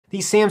The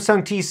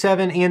Samsung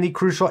T7 and the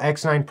Crucial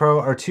X9 Pro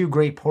are two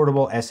great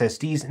portable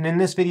SSDs, and in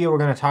this video we're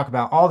going to talk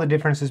about all the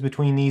differences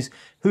between these,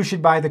 who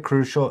should buy the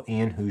Crucial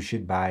and who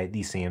should buy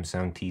the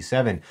Samsung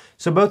T7.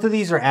 So both of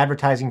these are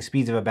advertising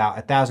speeds of about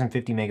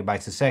 1050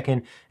 megabytes a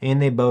second,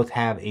 and they both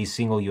have a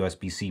single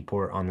USB-C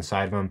port on the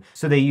side of them.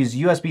 So they use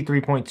USB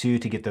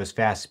 3.2 to get those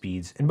fast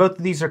speeds, and both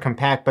of these are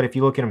compact, but if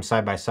you look at them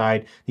side by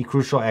side, the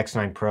Crucial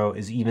X9 Pro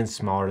is even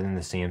smaller than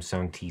the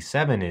Samsung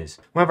T7 is.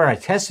 Whenever I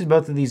tested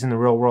both of these in the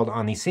real world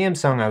on the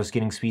Samsung, I was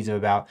getting speeds of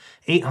about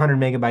 800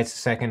 megabytes a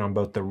second on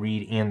both the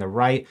read and the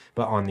write,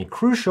 but on the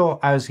Crucial,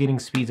 I was getting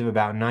speeds of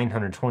about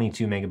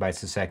 922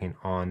 megabytes a second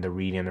on the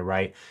read and the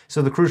write.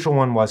 So the Crucial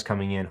one was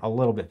coming in a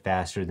little bit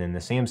faster than the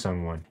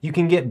Samsung one. You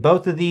can get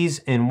both of these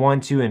in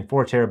 1, 2, and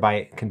 4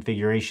 terabyte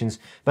configurations,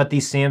 but the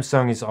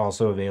Samsung is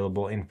also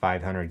available in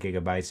 500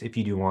 gigabytes if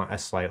you do want a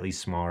slightly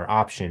smaller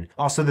option.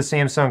 Also, the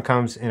Samsung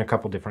comes in a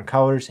couple different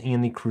colors,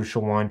 and the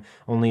Crucial one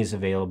only is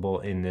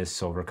available in this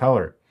silver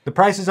color. The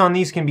prices on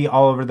these can be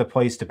all over the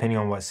place depending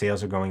on what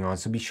sales are going on,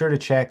 so be sure to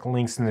check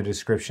links in the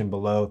description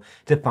below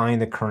to find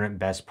the current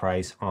best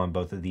price on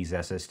both of these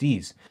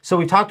SSDs. So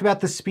we talked about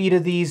the speed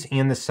of these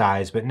and the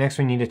size, but next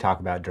we need to talk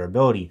about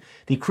durability.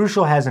 The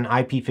Crucial has an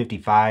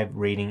IP55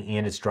 rating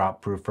and it's drop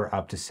proof for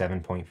up to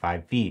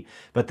 7.5 feet,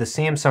 but the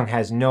Samsung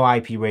has no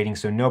IP rating,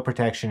 so no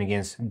protection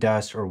against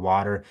dust or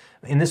water,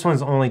 and this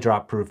one's only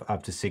drop proof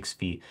up to 6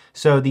 feet.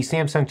 So the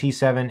Samsung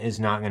T7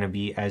 is not going to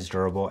be as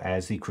durable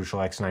as the Crucial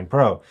X9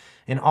 Pro.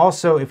 And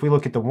also, if we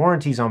look at the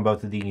warranties on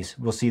both of these,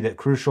 we'll see that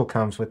Crucial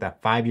comes with a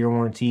 5-year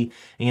warranty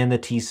and the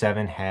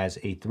T7 has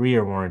a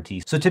 3-year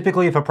warranty. So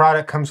typically if a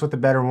product comes with a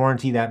better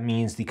warranty, that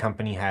means the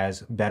company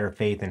has better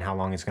faith in how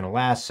long it's going to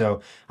last. So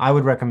I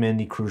would recommend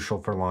the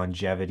Crucial for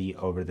longevity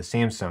over the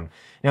Samsung.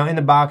 Now in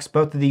the box,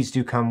 both of these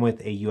do come with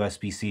a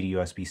USB-C to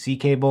USB-C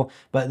cable,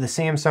 but the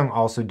Samsung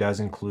also does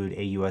include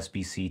a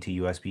USB-C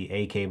to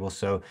USB-A cable,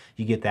 so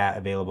you get that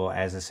available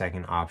as a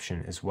second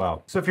option as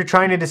well. So if you're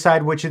trying to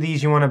decide which of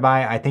these you want to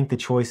buy, I think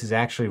the choice is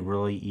actually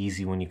really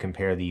easy when you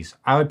compare these.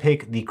 I would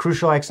pick the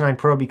Crucial X9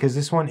 Pro because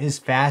this one is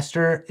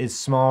faster, it's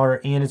smaller,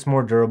 and it's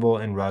more durable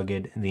and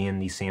rugged than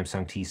the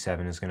Samsung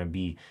T7 is going to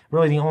be.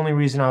 Really the only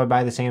reason I would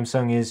buy the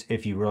Samsung is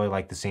if you really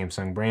like the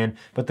Samsung brand,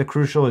 but the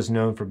Crucial is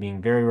known for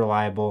being very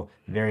reliable,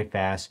 very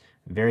fast,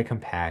 very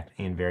compact,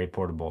 and very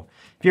portable.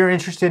 If you're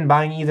interested in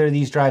buying either of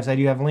these drives, I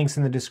do have links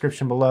in the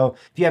description below.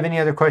 If you have any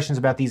other questions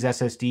about these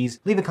SSDs,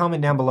 leave a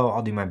comment down below.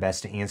 I'll do my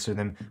best to answer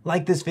them.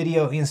 Like this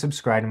video and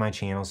subscribe to my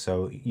channel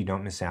so you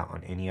don't miss out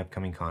on any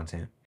upcoming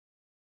content.